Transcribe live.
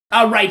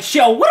Alright,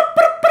 yo, what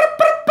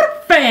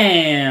up,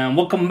 fam?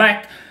 Welcome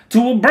back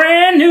to a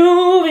brand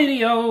new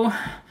video.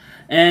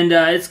 And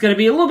it's going to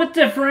be a little bit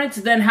different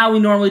than how we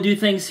normally do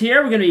things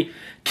here. We're going to be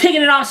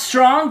kicking it off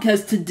strong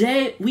because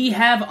today we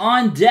have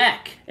on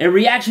deck a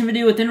reaction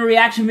video within a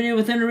reaction video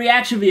within a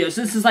reaction video.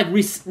 So this is like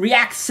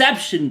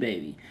React-ception,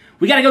 baby.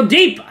 We got to go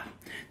deeper.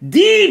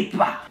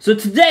 Deeper! So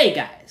today,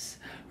 guys,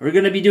 we're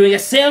going to be doing a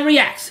sailor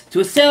reacts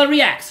to a sailor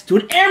reacts to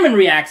an airman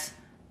reacts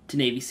to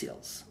Navy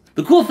SEALs.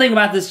 The cool thing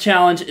about this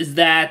challenge is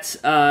that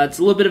it's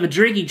a little bit of a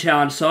drinking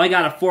challenge, so I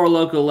got a 4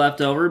 Loko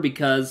left over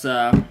because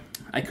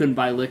I couldn't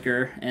buy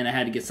liquor and I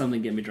had to get something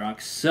to get me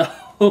drunk. So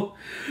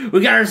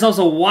we got ourselves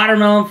a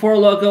watermelon 4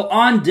 Loko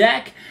on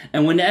deck,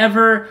 and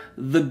whenever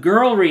the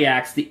girl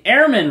reacts, the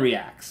airman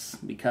reacts,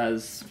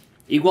 because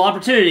equal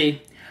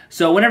opportunity.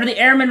 So whenever the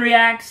airman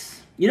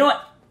reacts, you know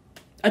what?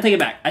 I take it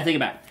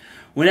back.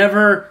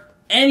 Whenever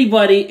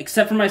anybody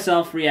except for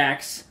myself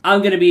reacts, I'm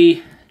going to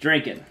be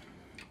drinking.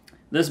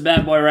 This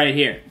bad boy right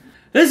here.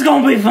 This is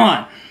gonna be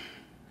fun.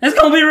 It's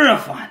gonna be real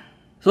fun.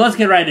 So let's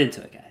get right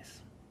into it,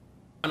 guys.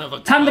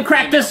 Time to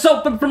crack this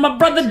open for my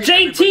brother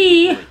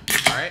JT.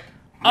 Alright.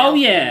 Oh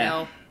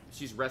yeah.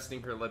 She's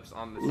resting her lips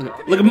on this.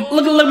 Look at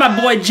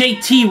my boy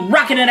JT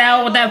rocking it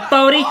out with that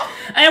 40.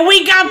 And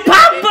we got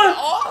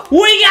Papa!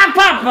 We got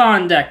Papa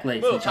on deck,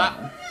 ladies and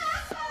gentlemen.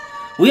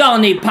 We all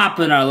need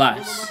Papa in our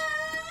lives.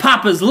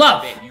 Papa's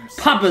love.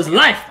 Papa's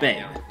life,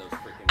 babe.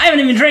 I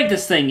haven't even drank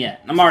this thing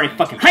yet. I'm already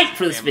fucking hyped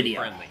for this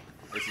video.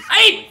 This is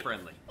Hype!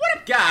 friendly. What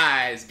up,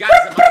 guys?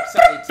 I'm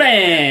upset.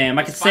 Bam!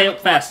 I can say it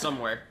fast.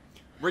 Somewhere.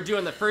 We're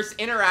doing the first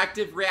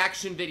interactive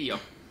reaction video.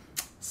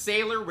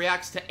 Sailor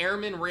reacts to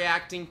airman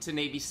reacting to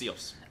Navy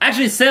SEALs.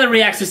 Actually, sailor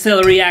reacts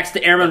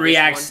to airman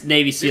reacts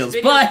Navy SEAls.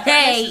 But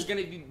hey! Is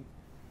gonna be...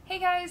 Hey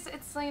guys,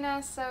 it's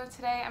Lena. So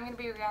today I'm going to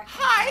be reacting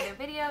to the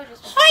video.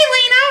 Just because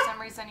Hi, for some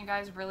reason you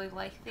guys really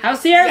like these.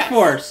 How's the Air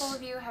Force? Several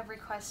of you have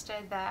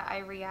requested that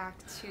I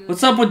react to...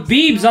 What's up with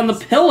Biebs on the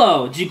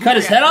pillow? Did you cut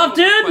his head off,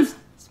 dude?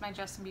 It's my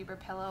Justin Bieber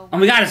pillow. Oh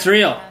my god, it's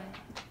real.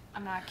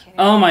 I'm not kidding.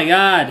 Oh my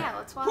god. Yeah,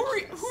 let's watch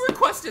Who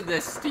requested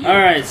this to you?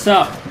 Alright,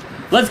 so,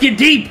 let's get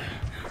deep.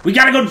 We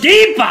gotta go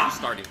deeper!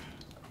 Started.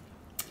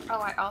 Oh,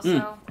 I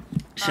also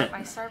Shit. bought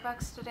my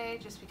Starbucks today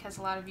just because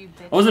a lot of you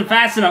bitched. I wasn't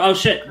fast enough. Oh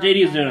shit,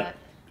 JD's doing it.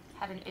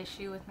 Had an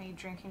issue with me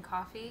drinking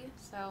coffee,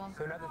 so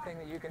another thing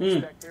that you can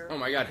expect here. Oh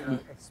my god.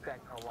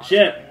 Expect a lot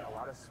Shit. a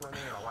lot of swimming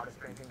and a lot of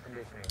strength and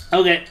conditioning.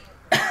 Okay.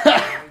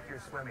 You're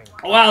swimming.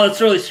 Wow, that's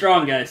really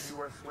strong, guys.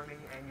 You are swimming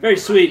and you Very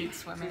sweet.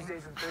 swimming.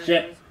 Tuesdays and Thursdays,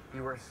 Shit.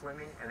 you are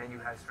swimming and then you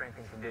have strength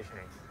and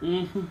conditioning.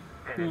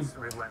 And it's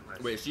relentless.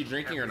 Wait, is she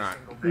drinking or not?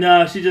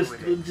 No, she just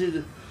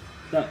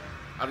no.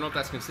 I don't know if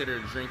that's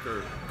considered a drink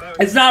or...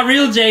 It's not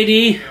real,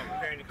 JD.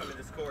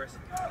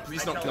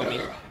 Please don't kill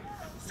me.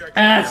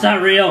 Ah, it's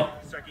not real.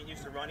 Start getting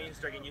used to running,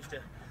 start getting used to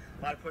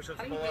a lot of push-ups,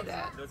 How do you do pull-ups,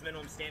 that? those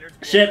minimum standards.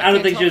 Shit, I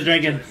don't think she was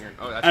drinking.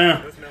 Oh, that's I don't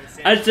know. Those minimum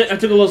I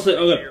standards. took a little sip.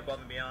 Okay. You're above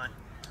and beyond.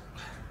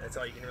 That's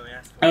all you can really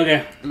ask for.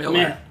 Okay. Miller.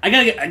 Man, I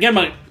gotta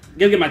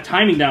get my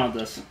timing down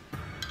with this.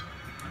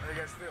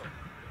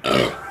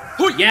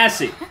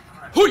 Gassy.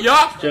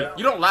 Hoo-yah! Shit.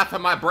 You don't laugh at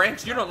my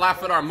branch. You don't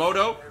laugh at our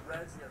moto.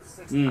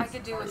 I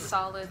could do a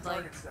solid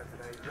like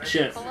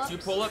Shit. pull-ups. 2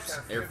 pull-ups.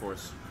 Air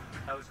Force.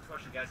 That was a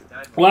question, guys.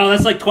 Wow,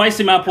 that's like twice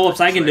the amount of pull-ups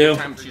I can do.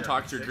 Every time she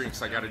talks or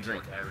drinks, I gotta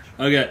drink.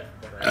 Okay.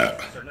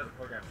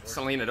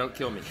 Selena, don't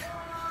kill me.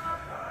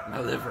 My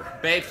liver.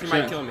 Babe, she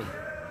might kill me.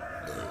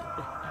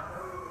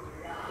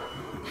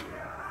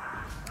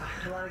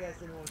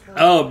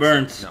 Oh, it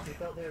burns. No.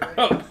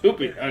 Oh,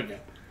 poopy. Okay.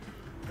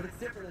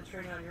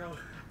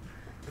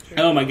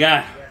 Oh my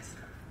god.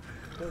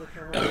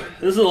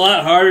 This is a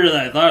lot harder than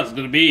I thought it was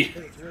gonna be.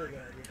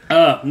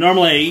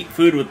 Normally I eat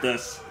food with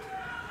this.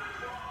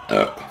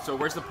 So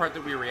where's the part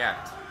that we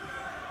react?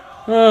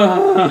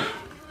 Uh,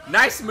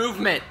 Nice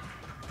movement!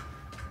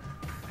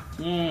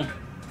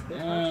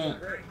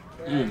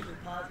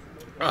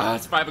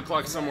 It's 5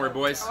 o'clock somewhere,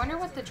 boys. I wonder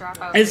what the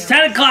dropout. It's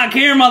 10 o'clock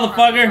here,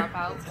 motherfucker.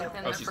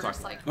 Oh, she's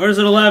talking. Like, Where's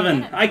it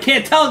 11? I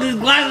can't tell because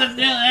glasses.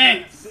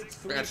 Hey.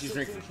 God, she's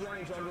drinking.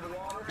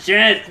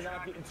 Shit.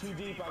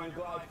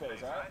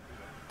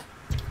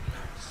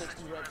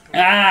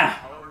 Ah.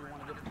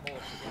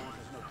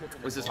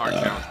 What's this hard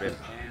challenge, babe?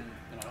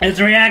 It's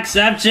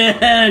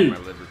React-ception. My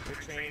liver.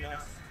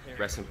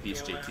 Rest in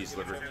peace, JT's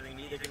liver.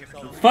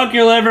 Fuck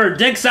your liver.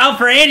 Dick's out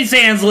for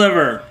AIRMAN's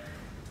liver.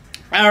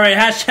 Alright,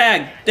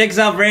 hashtag Dick's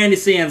out for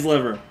AIRMAN's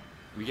liver.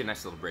 We get a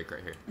nice little break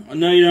right here.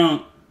 No, you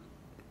don't.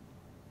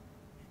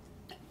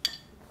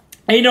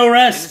 Ain't no In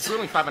rest. this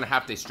grueling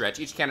 5.5-day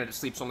stretch, each candidate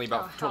sleeps only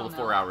about a total of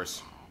 4 no.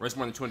 hours. Runs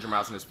more than 200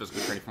 miles in his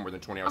physical training for more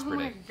than 20 hours oh per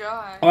my day.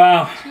 god.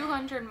 Wow.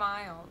 200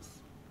 miles.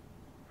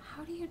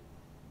 How do you?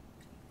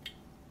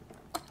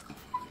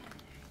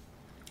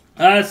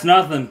 That's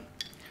nothing.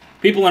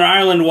 People in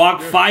Ireland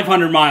walk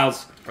 500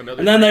 miles.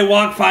 And then they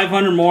walk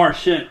 500 more.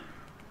 Shit.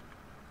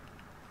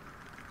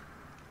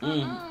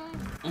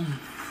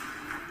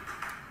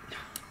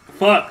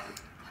 Fuck.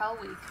 Hell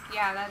week.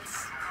 Yeah,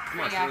 that's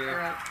pretty on, Selena.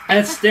 accurate.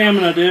 That's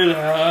stamina, dude.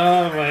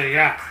 Oh my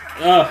god.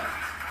 Ugh.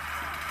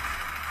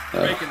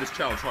 You're making this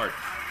challenge hard.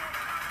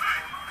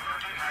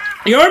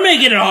 You're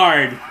making it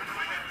hard.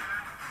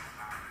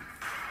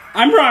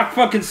 I'm rock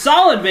fucking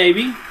solid,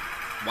 baby.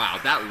 Wow,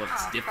 that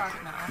looks difficult.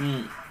 Fuck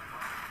no.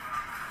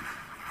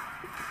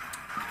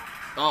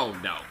 Oh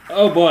no.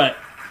 Oh boy.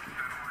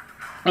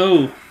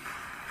 Oh.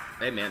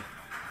 Hey man,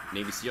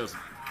 Navy SEALs,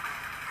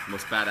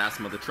 most badass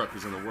mother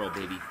truckers in the world,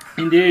 baby.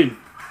 Indeed.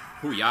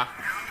 Hoo-yah.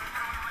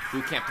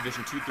 Boot Camp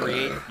Division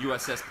 238,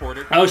 USS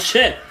Porter. Oh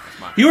shit.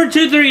 You were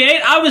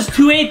 238. I was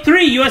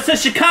 283.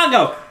 USS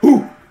Chicago.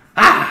 Ooh.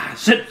 Ah.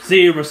 Ship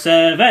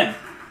 07.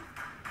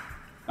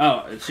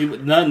 Oh,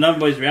 none of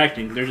boys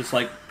reacting. They're just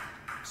like,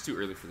 It's too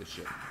early for this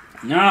shit.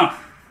 no.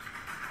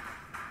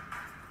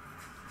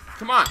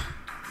 Come on.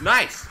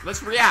 Nice.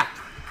 Let's react.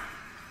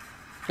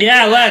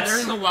 Yeah, let's.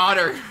 They're in the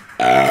water.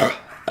 That'd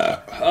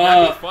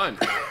be fun.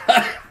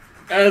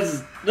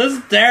 This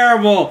is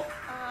terrible.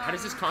 How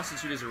does this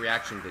constitute as a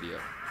reaction video?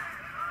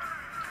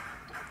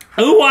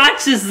 Who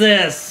watches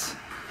this?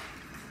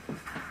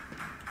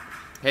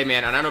 Hey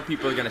man, and I know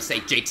people are gonna say,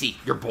 JT,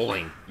 you're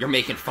bullying. You're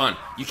making fun.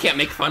 You can't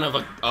make fun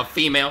of a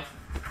female.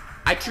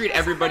 I treat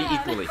everybody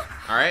equally,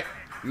 alright?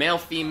 Male,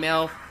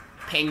 female,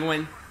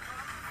 penguin,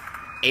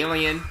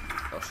 alien.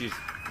 Oh,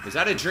 is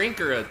that a drink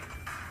or a...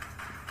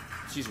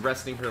 She's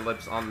resting her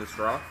lips on the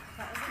straw?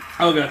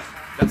 Okay.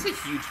 That's a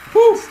huge...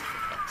 Woo.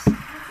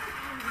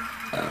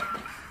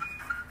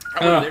 I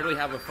would literally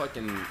have a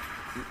fucking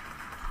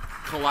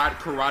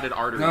carotid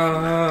artery.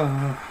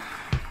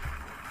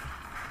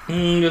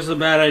 This is a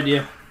bad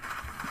idea.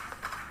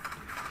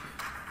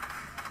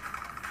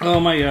 Oh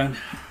my god.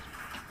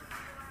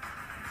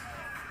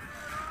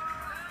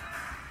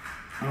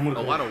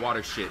 A lot of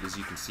water shit, as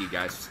you can see,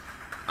 guys.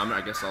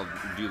 I guess I'll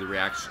do the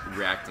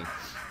reacting.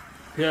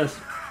 Yes.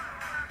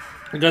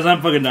 Because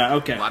I'm fucking done.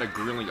 Okay. A lot of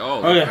grilling. Oh,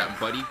 Okay. look at that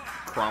buddy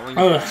crawling.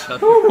 Oh, each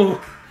other. ooh.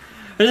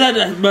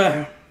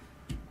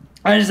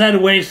 I just had to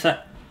waste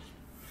that.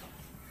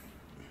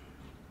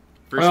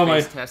 First Oh,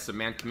 phase my. test of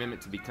man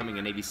commitment to becoming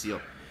a Navy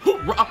SEAL.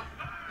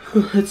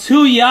 It's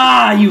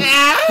hoo-yah, you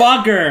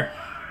fucker.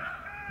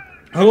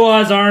 Who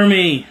was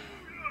Army?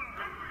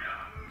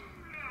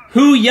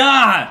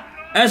 Hoo-yah.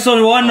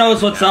 SO1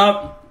 knows what's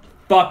up,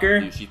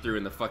 fucker. Dude, she threw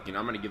in the fucking...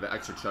 I'm gonna give an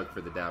extra chug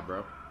for the dab,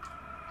 bro.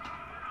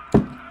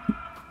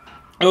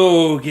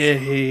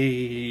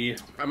 Okay.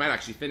 I might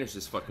actually finish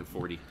this fucking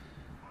 40.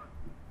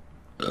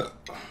 Is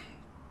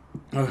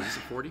it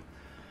 40?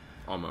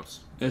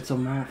 Almost. It's a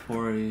more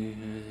 40.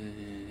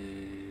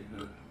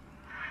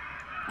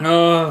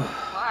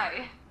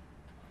 Why?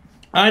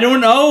 I don't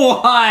know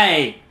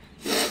why.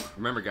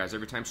 Remember, guys,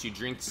 every time she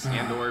drinks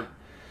and or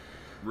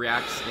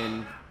reacts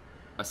in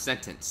a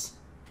sentence.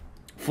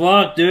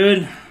 Fuck,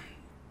 dude.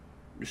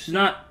 She's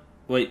not...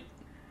 Wait.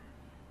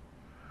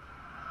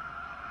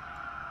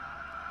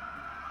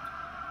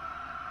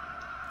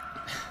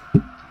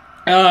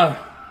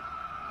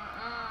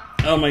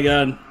 Oh my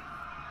god.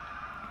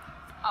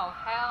 Oh,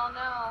 hell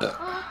no.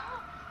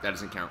 That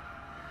doesn't count.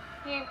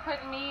 He ain't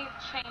putting me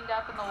chained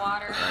up in the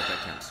water. Alright, that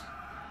counts.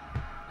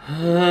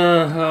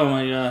 Oh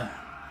my god.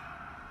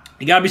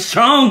 You gotta be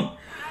strong.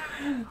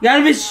 You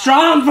gotta be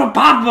strong for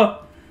Papa.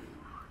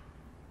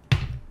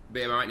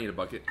 Babe, I might need a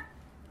bucket.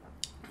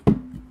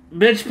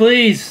 Bitch,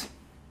 please.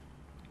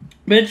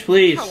 Bitch,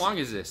 please. How long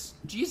is this?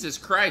 Jesus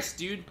Christ,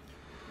 dude.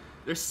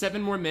 There's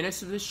 7 more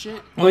minutes of this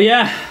shit? Oh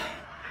yeah.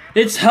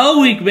 It's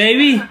Hell Week,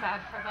 baby. So bad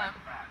for them.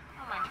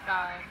 Oh my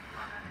god.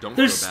 Don't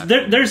feel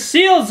bad. They're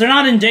seals. They're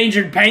not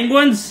endangered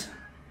penguins.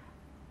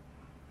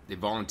 They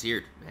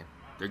volunteered, man.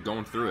 They're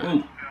going through it.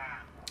 Ooh.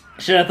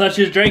 Shit, I thought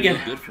she was drinking.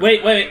 Good for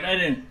Wait, I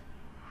didn't.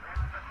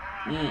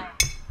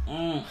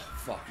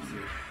 Fuck,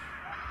 dude.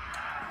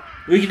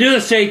 We can do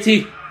this,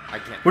 JT. I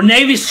can't. We're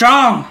Navy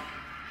strong.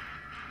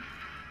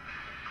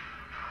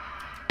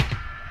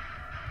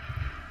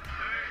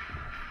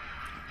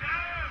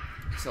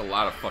 It's a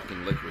lot of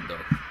fucking liquid, though.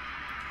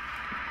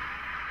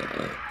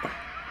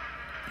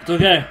 It's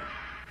okay.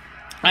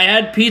 I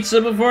had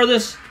pizza before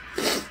this,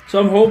 so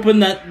I'm hoping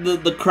that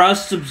the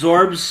crust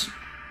absorbs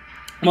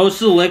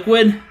most of the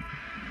liquid.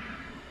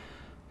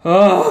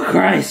 Oh,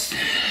 Christ.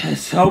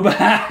 It's so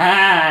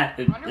bad.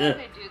 I wonder where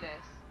they do this.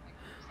 Like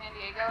San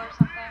Diego or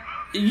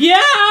something?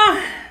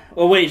 Yeah.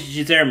 Oh, wait,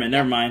 she's airman.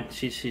 Never mind.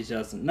 She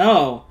doesn't.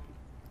 No.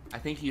 I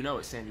think you know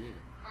it's San Diego.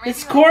 Or maybe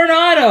It's like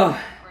Coronado.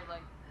 where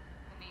like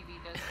the Navy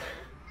does their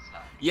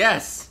stuff.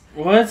 Yes!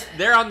 What?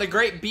 They're on the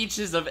great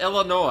beaches of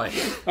Illinois.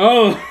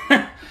 Oh,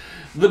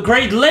 the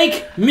Great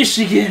Lake,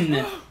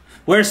 Michigan,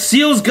 where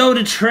seals go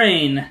to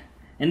train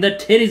and the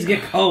titties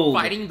get cold.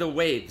 Fighting the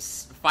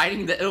waves.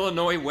 Fighting the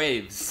Illinois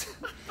waves.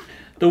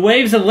 The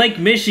waves of Lake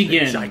The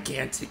Michigan.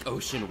 gigantic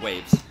ocean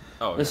waves.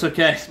 Oh, That's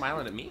okay. You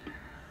smiling at me?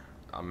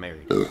 I'm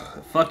married.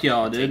 Fuck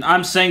y'all, dude.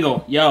 I'm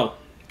single. Yo,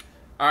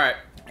 Alright.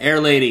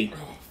 air lady.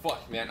 Oh,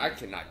 fuck, man. I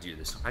cannot do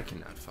this. I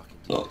cannot fucking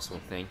do this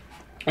whole thing.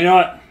 You know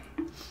what?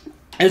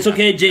 It's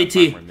okay, 5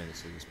 JT. more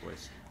minutes of this,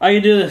 boys. I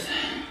can do this.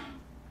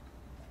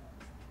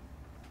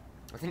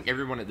 I think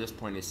everyone at this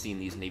point has seen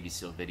these Navy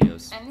SEAL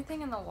videos.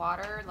 Anything in the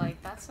water,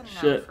 like, that's a no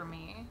Shit. for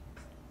me.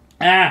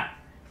 Ah.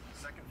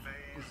 Second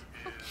phase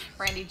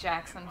Randy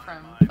Jackson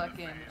from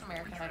fucking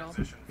American Idol.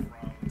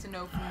 It's a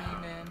no for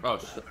me, man. Oh,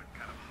 shit.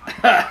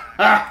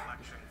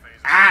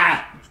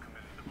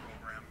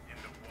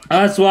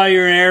 That's why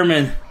you're an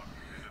airman,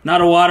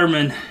 not a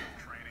waterman.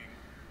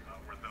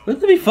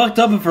 Wouldn't it be fucked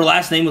up if her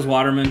last name was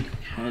Waterman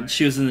and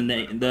she was in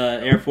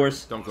the Air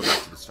Force? Don't go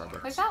back to the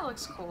Starbucks. Like, that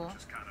looks cool.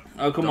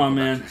 Oh, come Don't on,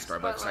 go man. back to the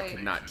Starbucks. I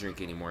could not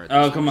drink anymore.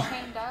 Oh, come on.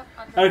 Chained up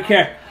under I don't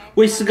care.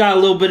 We still got a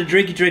little bit of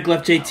drinky drink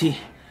left, JT.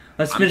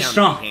 Let's I'm finish down to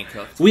strong. be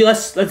handcuffed.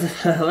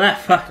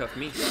 Let's Handcuff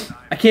me.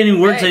 I can't even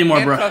work Hey,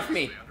 anymore, bro. handcuff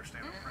me.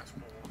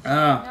 Oh.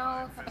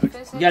 No,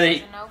 physics gotta is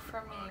eat. a no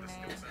for me,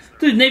 man.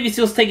 Dude, Navy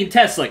SEAL's taking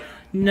tests. Like,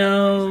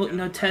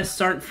 no tests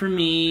aren't for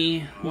me.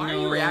 Why no.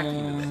 are you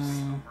reacting to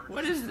this?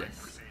 What is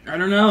this? I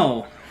don't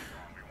know.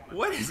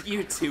 What is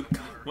YouTube?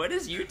 What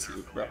is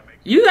YouTube, bro?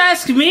 You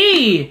ask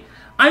me.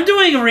 I'm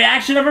doing a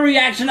reaction of a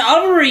reaction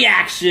of a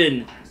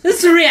reaction. This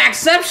is a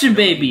React-ception,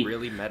 baby.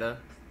 Really meta?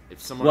 If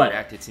someone What?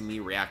 reacted to me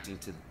reacting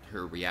to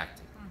her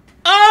reacting.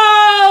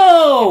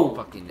 Oh!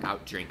 Fucking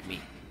outdrink me,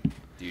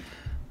 dude.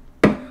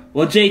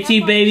 Well, Have, JT,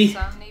 like, baby,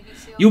 some Navy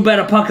SEAL you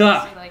better videos puck that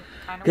up. say, like,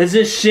 kind of because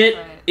this shit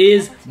but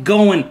is I haven't seen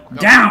going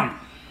down.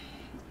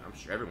 I'm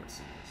sure everyone's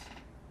seen this.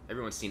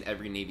 Everyone's seen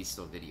every Navy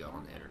SEAL video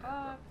on the internet.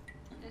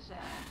 Is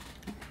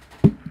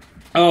that?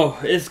 Oh,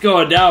 it's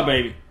going down,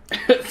 baby.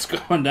 It's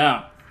going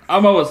down.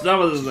 I'm almost done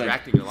with this She's thing.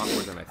 reacting a lot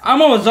more than I thought.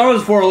 I'm almost done with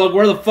this for a look.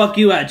 Where the fuck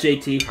you at,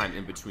 JT? Time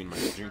in between my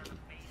drinking.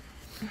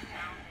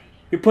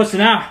 You're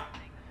pussing out.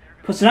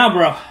 Pussing out,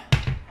 bro.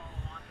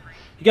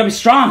 You gotta be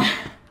strong. You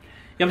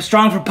gotta be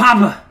strong for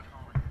Papa.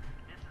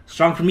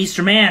 Strong for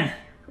Mr. Man.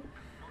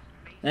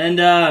 And,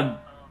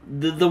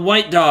 the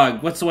white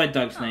dog. What's the white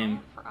dog's name?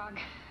 Frog.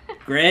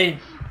 Gray?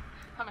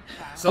 I'm a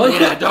child.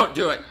 Selena, don't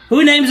do it.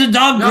 Who names a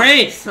dog No,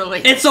 Gray?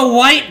 Selena. It's a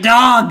white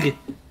dog.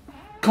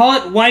 Call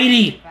it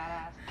Whitey.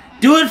 Badass.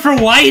 Do it for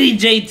Whitey,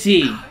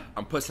 JT.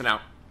 I'm pussing out.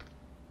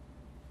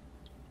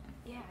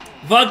 Yeah.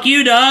 Fuck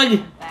you, dog.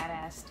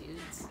 Badass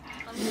dudes.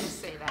 Let me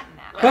just say that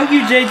now. Fuck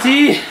you,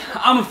 JT.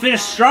 I'm gonna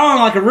finish strong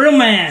like a real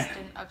man.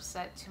 Didn't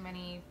upset too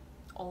many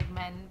old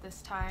men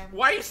this time.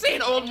 Why are you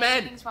saying old Any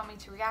men? things you want me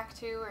to react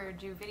to or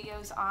do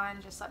videos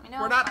on, just let me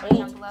know. We're not Comment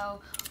old. down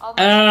below. All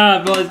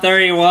my Boy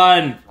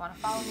 31. If you want to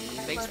follow me,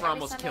 Thanks upload for every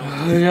almost Sunday.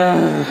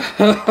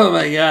 killing Oh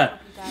my god. Hope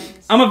you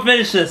guys I'm gonna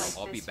finish this. like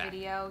I'll be this back.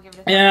 video, give it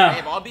a thumbs Yeah.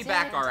 Babe, I'll be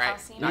back, And alright? I'll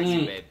see you Not next you,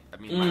 time. babe. I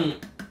mean,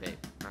 my babe.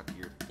 Not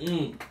your...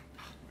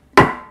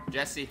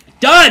 Jesse,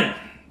 Done.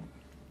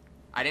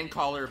 I didn't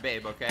call her a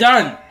babe, okay?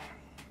 Done.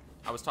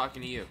 I was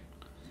talking to you.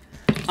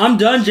 I'm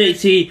done,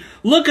 JT.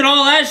 Look at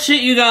all that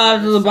shit you got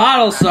out of the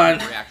bottle, son.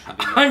 Reaction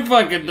video. I'm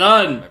fucking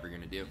done. I'm ever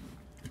gonna do.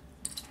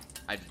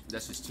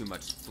 That's just too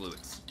much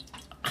fluids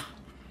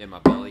in my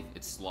belly.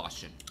 It's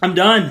sloshing. I'm You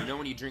done. know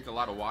when you drink a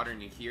lot of water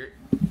and you hear it?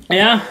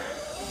 Yeah.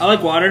 I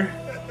like water.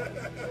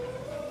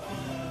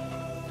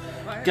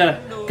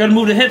 Gotta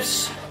move the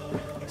hips.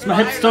 It's my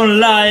hips don't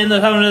lie in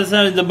the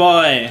sound of the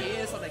boy.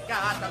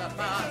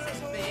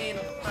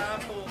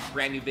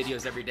 Brand new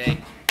videos every day.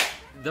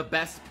 The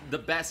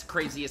best,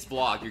 craziest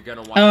vlog. You're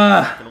gonna want. You're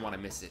not gonna want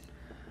to miss it.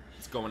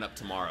 It's going up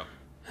tomorrow.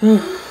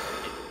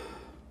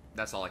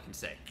 That's all I can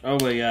say. Oh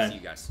my See god. you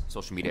guys.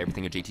 Social media,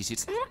 everything at JT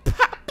Seats.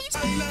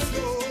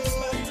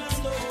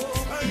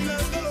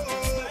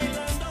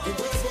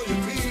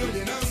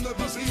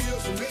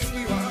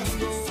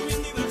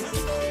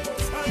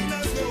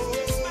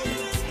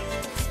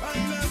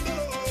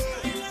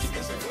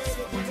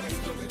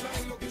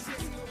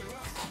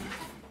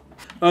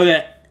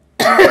 Okay.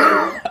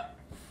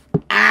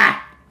 Ah!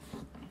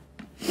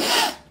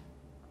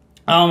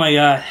 Oh my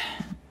god.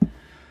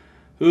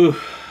 Ooh.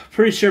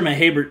 Pretty sure my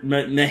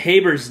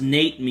neighbors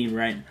hate me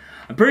right now.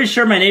 I'm pretty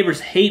sure my neighbors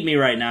hate me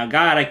right now.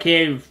 God, I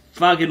can't even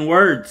fucking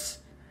words.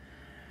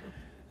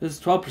 This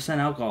is 12%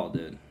 alcohol,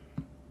 dude.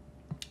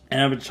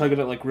 And I've been chugging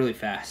it like really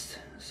fast.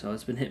 So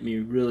it's been hitting me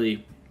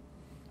really,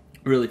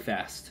 really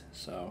fast.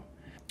 So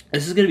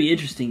this is going to be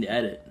interesting to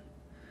edit.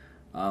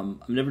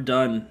 I've never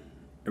done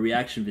a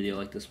reaction video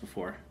like this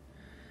before.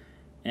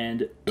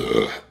 And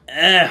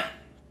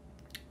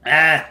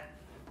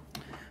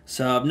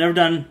so I've never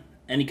done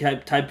any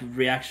type of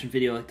reaction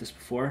video like this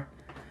before.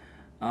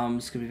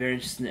 It's gonna be very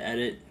interesting to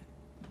edit,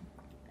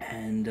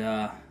 and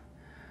I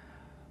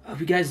hope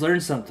you guys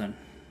learned something.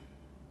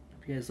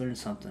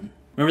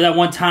 Remember that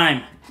one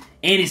time,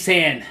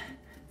 ANDYSAN,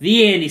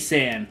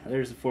 TheAndySan,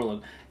 there's the four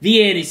logo,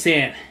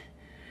 TheAndySan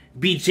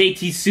beat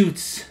JT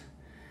Suits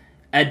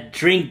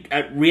at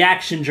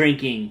reaction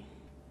drinking.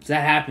 Does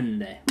that happen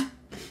today?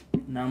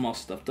 Now I'm all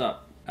stuffed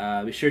up.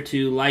 Be sure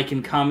to like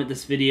and comment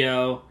this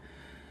video,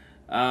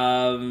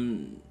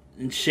 and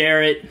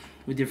share it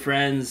with your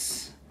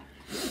friends.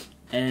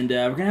 And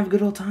we're gonna have a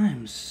good old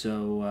time.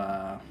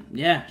 So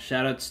yeah,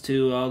 shout outs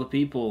to all the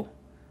people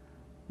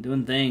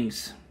doing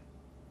things.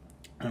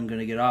 I'm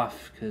gonna get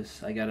off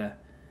because I gotta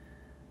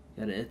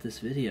edit this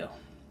video.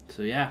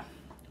 So yeah,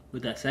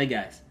 with that said,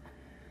 guys,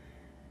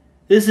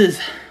 this is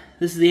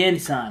the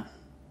ANDYSAN.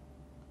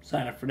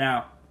 Sign up for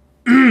now.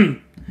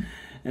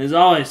 And as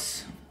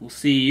always, we'll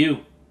see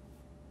you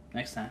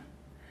next time.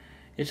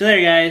 Catch you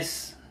later,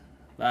 guys.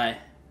 Bye.